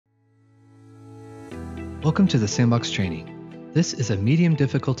Welcome to the Sandbox training. This is a medium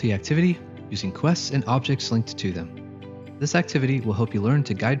difficulty activity using quests and objects linked to them. This activity will help you learn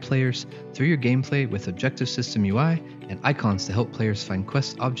to guide players through your gameplay with objective system UI and icons to help players find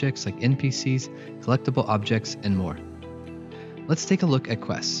quest objects like NPCs, collectible objects, and more. Let's take a look at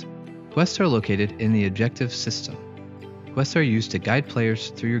quests. Quests are located in the objective system. Quests are used to guide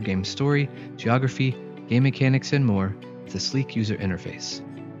players through your game's story, geography, game mechanics, and more with a sleek user interface.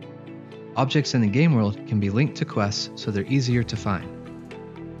 Objects in the game world can be linked to quests so they're easier to find.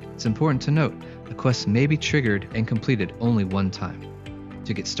 It's important to note a quest may be triggered and completed only one time.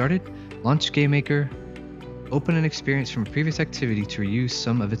 To get started, launch Game Maker, open an experience from a previous activity to reuse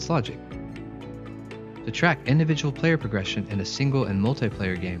some of its logic. To track individual player progression in a single and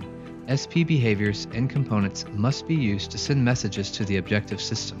multiplayer game, SP behaviors and components must be used to send messages to the objective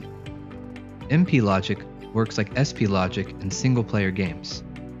system. MP logic works like SP logic in single-player games.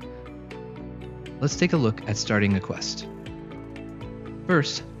 Let's take a look at starting a quest.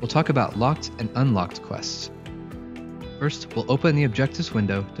 First, we'll talk about locked and unlocked quests. First, we'll open the Objectives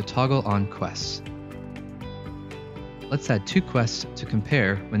window to toggle on quests. Let's add two quests to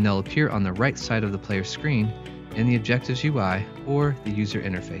compare when they'll appear on the right side of the player's screen in the Objectives UI or the user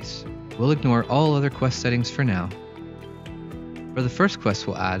interface. We'll ignore all other quest settings for now. For the first quest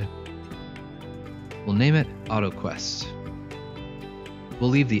we'll add, we'll name it Auto Quest. We'll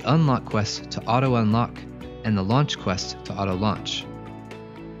leave the Unlock quest to Auto Unlock and the Launch quest to Auto Launch.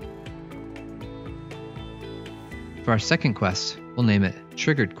 For our second quest, we'll name it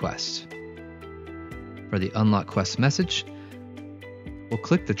Triggered Quest. For the Unlock quest message, we'll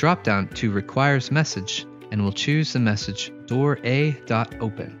click the drop-down to Requires Message and we'll choose the message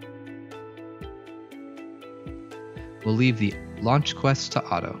DoorA.Open. We'll leave the Launch quest to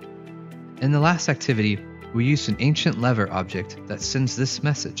Auto. In the last activity, we used an ancient lever object that sends this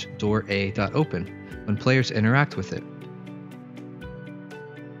message, DoorA.Open, when players interact with it.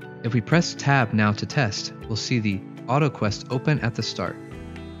 If we press Tab now to test, we'll see the Auto Quest open at the start.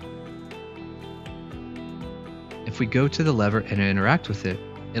 If we go to the lever and interact with it,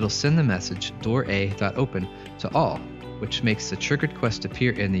 it'll send the message DoorA.Open to all, which makes the triggered quest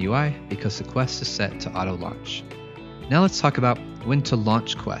appear in the UI because the quest is set to Auto Launch. Now let's talk about when to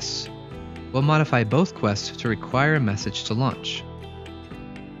launch quests. We'll modify both quests to require a message to launch.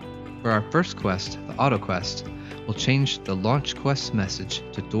 For our first quest, the Auto Quest, we'll change the Launch Quest message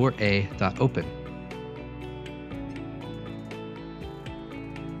to DoorA.Open.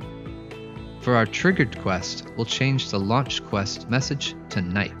 For our Triggered Quest, we'll change the Launch Quest message to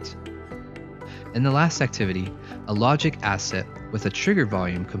Night. In the last activity, a logic asset with a trigger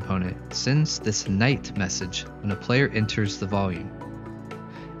volume component sends this Night message when a player enters the volume.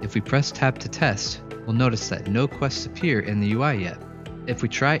 If we press Tab to test, we'll notice that no quests appear in the UI yet. If we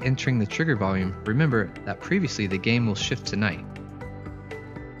try entering the trigger volume, remember that previously the game will shift to night.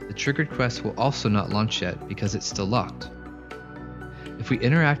 The triggered quest will also not launch yet because it's still locked. If we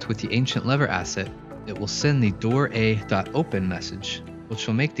interact with the ancient lever asset, it will send the DoorA.Open message, which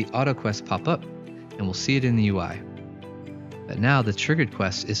will make the auto quest pop up, and we'll see it in the UI. But now the triggered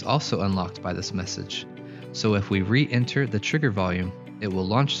quest is also unlocked by this message, so if we re-enter the trigger volume, it will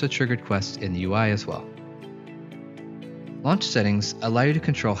launch the triggered quest in the UI as well. Launch settings allow you to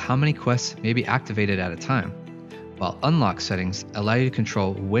control how many quests may be activated at a time, while unlock settings allow you to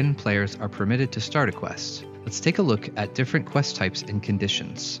control when players are permitted to start a quest. Let's take a look at different quest types and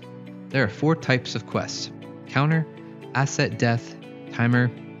conditions. There are 4 types of quests: counter, asset death,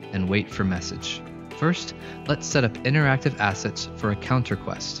 timer, and wait for message. First, let's set up interactive assets for a counter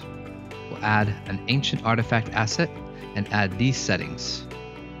quest. We'll add an ancient artifact asset and add these settings.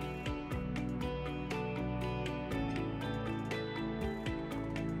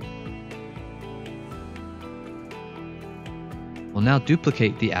 We'll now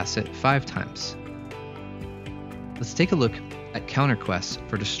duplicate the asset 5 times. Let's take a look at counter quests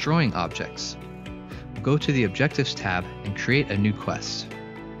for destroying objects. We'll go to the Objectives tab and create a new quest.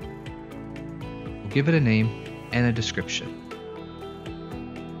 We'll give it a name and a description.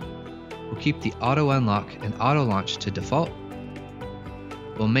 We'll keep the Auto Unlock and Auto Launch to default.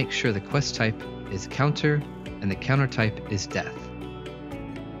 We'll make sure the quest type is counter and the counter type is death.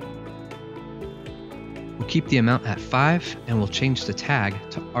 We'll keep the amount at 5 and we'll change the tag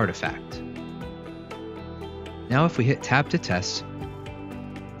to artifact. Now if we hit Tab to test,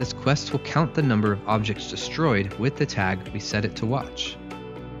 this quest will count the number of objects destroyed with the tag we set it to watch.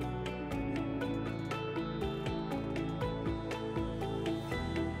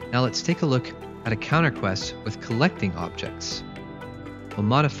 Now let's take a look at a counter quest with collecting objects. We'll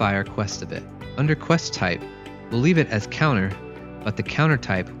modify our quest a bit. Under quest type, we'll leave it as counter but the counter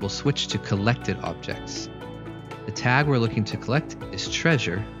type will switch to collected objects. The tag we're looking to collect is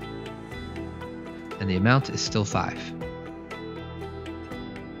treasure, and the amount is still 5.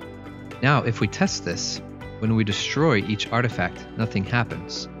 Now, if we test this, when we destroy each artifact, nothing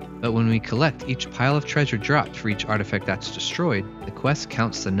happens. But when we collect each pile of treasure dropped for each artifact that's destroyed, the quest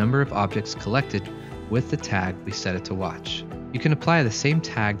counts the number of objects collected with the tag we set it to watch. You can apply the same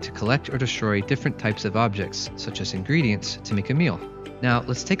tag to collect or destroy different types of objects, such as ingredients, to make a meal. Now,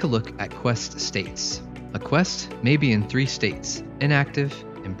 let's take a look at quest states. A quest may be in 3 states: inactive,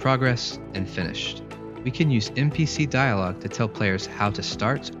 in progress, and finished. We can use MPC Dialogue to tell players how to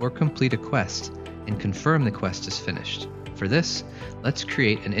start or complete a quest and confirm the quest is finished. For this, let's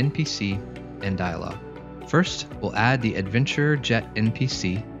create an NPC and dialogue. First, we'll add the Adventurer Jet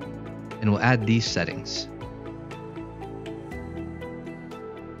NPC, and we'll add these settings.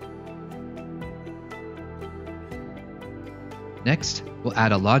 Next, we'll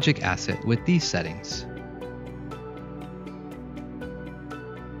add a logic asset with these settings.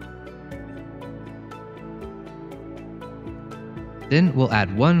 Then we'll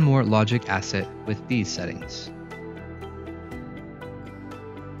add one more logic asset with these settings.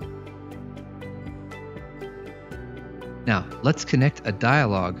 Now, let's connect a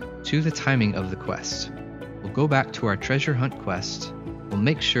dialogue to the timing of the quest. We'll go back to our treasure hunt quest. We'll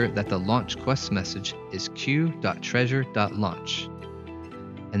make sure that the launch quest message is queue.treasure.launch.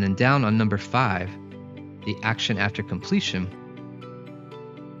 And then down on number 5, the action after completion,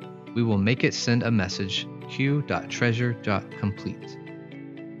 we will make it send a message queue.treasure.complete.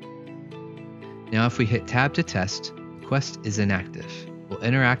 Now if we hit tab to test, the quest is inactive. We'll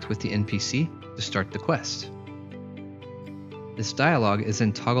interact with the NPC to start the quest. This dialogue is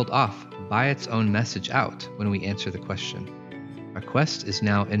then toggled off by its own message out when we answer the question. Our quest is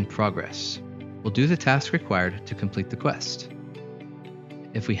now in progress. We'll do the task required to complete the quest.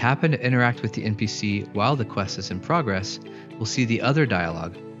 If we happen to interact with the NPC while the quest is in progress, we'll see the other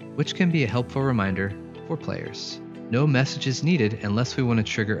dialogue, which can be a helpful reminder for players. No message is needed unless we want to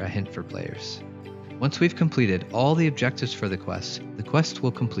trigger a hint for players. Once we've completed all the objectives for the quest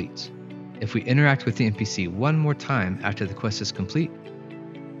will complete. If we interact with the NPC one more time after the quest is complete,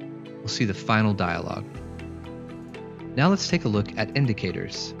 we'll see the final dialogue. Now let's take a look at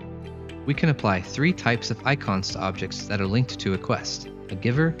indicators. We can apply 3 types of icons to objects that are linked to a quest: a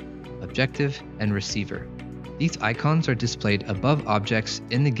giver, objective, and receiver. These icons are displayed above objects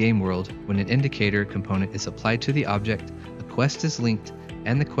in the game world when an indicator component is applied to the object, a quest is linked,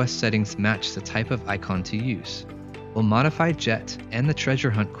 and the quest settings match the type of icon to use. We'll modify Jet and the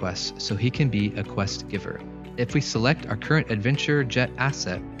treasure hunt quest so he can be a quest giver. If we select our current Adventurer Jet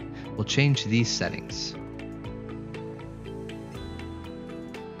asset, we'll change these settings.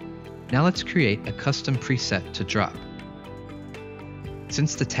 Now let's create a custom preset to drop.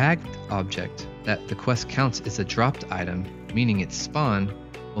 Since the tagged object that the quest counts is a dropped item, meaning it's spawned,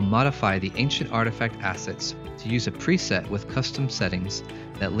 we'll modify the ancient artifact assets to use a preset with custom settings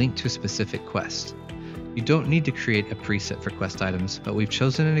that link to a specific quest. You don't need to create a preset for quest items, but we've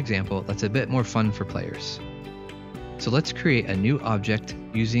chosen an example that's a bit more fun for players. So let's create a new object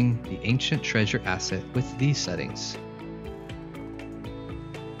using the ancient treasure asset with these settings.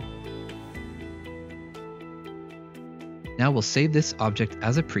 Now we'll save this object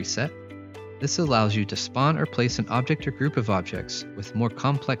as a preset. This allows you to spawn or place an object or group of objects with more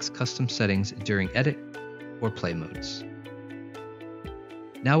complex custom settings during edit or play modes.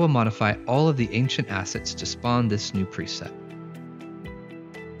 Now we'll modify all of the ancient assets to spawn this new preset.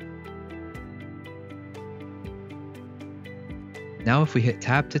 Now if we hit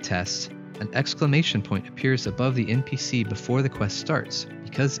tab to test, an exclamation point appears above the NPC before the quest starts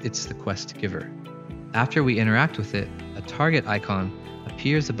because it's the quest giver. After we interact with it, a target icon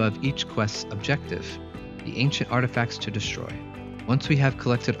appears above each quest's objective, the ancient artifacts to destroy. Once we have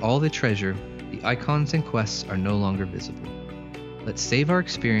collected all the treasure, the icons and quests are no longer visible. Let's save our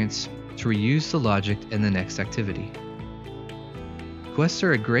experience to reuse the logic in the next activity. Quests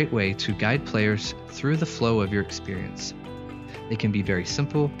are a great way to guide players through the flow of your experience. They can be very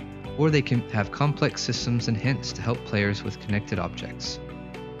simple, or they can have complex systems and hints to help players with connected objects.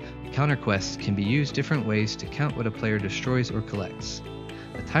 Counter quests can be used different ways to count what a player destroys or collects.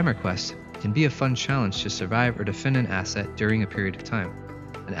 A timer quest can be a fun challenge to survive or defend an asset during a period of time.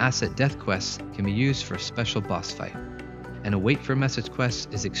 An asset death quest can be used for a special boss fight. And a wait for message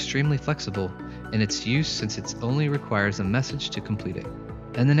quest is extremely flexible in its use since it only requires a message to complete it.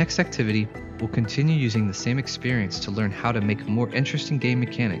 In the next activity, we'll continue using the same experience to learn how to make more interesting game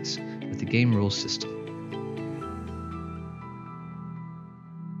mechanics with the game rules system.